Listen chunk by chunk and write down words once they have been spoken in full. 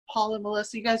Paul and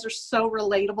Melissa. You guys are so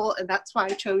relatable, and that's why I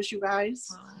chose you guys.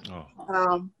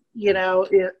 Oh. You know,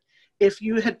 if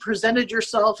you had presented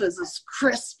yourself as this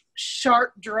crisp,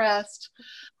 sharp dressed,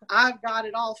 I've got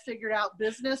it all figured out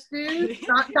business dude,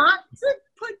 not to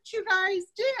put you guys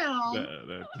down,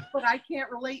 but I can't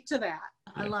relate to that.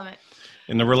 I love it.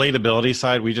 In the relatability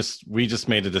side, we just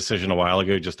made a decision a while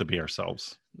ago just to be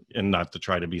ourselves and not to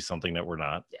try to be something that we're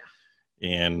not. Yeah.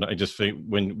 And I just think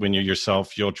when you're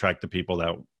yourself, you'll attract the people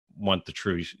that want the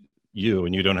true you,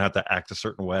 and you don't have to act a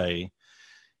certain way.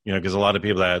 You know, because a lot of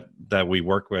people that we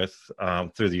work with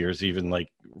through the years, even like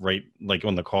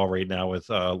on the call right now with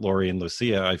Lori and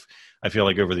Lucia, I feel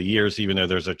like over the years, even though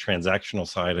there's a transactional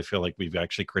side, I feel like we've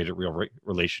actually created real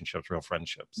relationships, real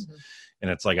friendships. Mm-hmm. And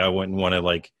it's like I wouldn't want to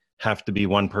like have to be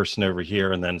one person over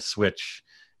here and then switch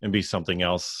and be something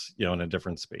else, you know, in a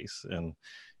different space.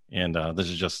 And this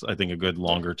is just, I think, a good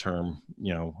longer term,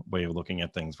 you know, way of looking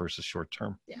at things versus short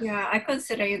term. Yeah, I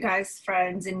consider you guys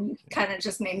friends, and kind of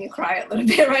just made me cry a little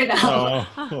bit right now.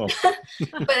 Oh.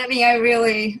 But I mean, I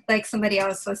really, like somebody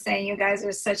else was saying, you guys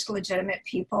are such legitimate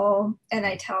people. And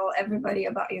I tell everybody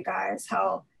about you guys,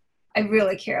 how I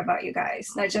really care about you guys,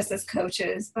 not just as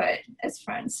coaches, but as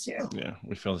friends too. Yeah,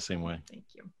 we feel the same way. Thank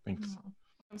you. Thanks.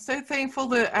 I'm so thankful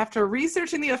that after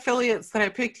researching the affiliates that I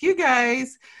picked you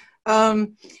guys,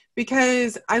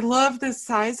 because I love the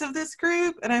size of this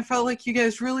group, and I felt like you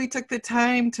guys really took the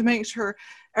time to make sure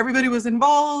everybody was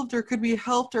involved or could be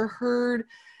helped or heard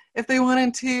if they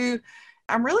wanted to.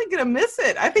 I'm really going to miss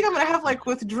it. I think I'm going to have like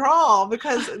withdrawal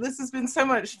because this has been so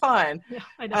much fun. Yeah,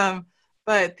 I know.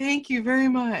 But thank you very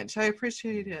much. I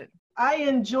appreciate it. I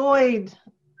enjoyed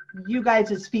you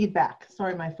guys' feedback.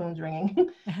 Sorry, my phone's ringing.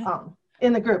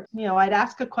 In the group, you know, I'd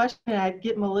ask a question and I'd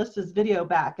get Melissa's video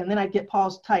back, and then I'd get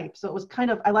Paul's type. So it was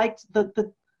kind of, I liked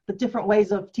the different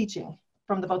ways of teaching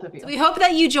from the both of you. So we hope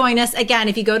that you join us. Again,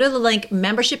 if you go to the link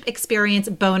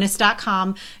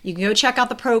membershipexperiencebonus.com, you can go check out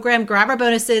the program, grab our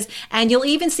bonuses, and you'll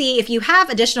even see if you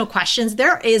have additional questions,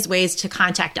 there is ways to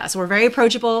contact us. We're very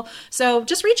approachable. So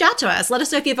just reach out to us. Let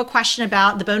us know if you have a question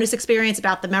about the bonus experience,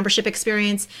 about the membership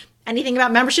experience, anything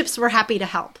about memberships, we're happy to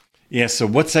help. Yeah, so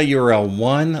what's that URL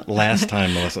one last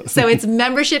time, Melissa? So it's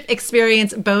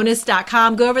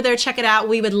membershipexperiencebonus.com. Go over there, check it out.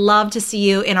 We would love to see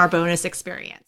you in our bonus experience.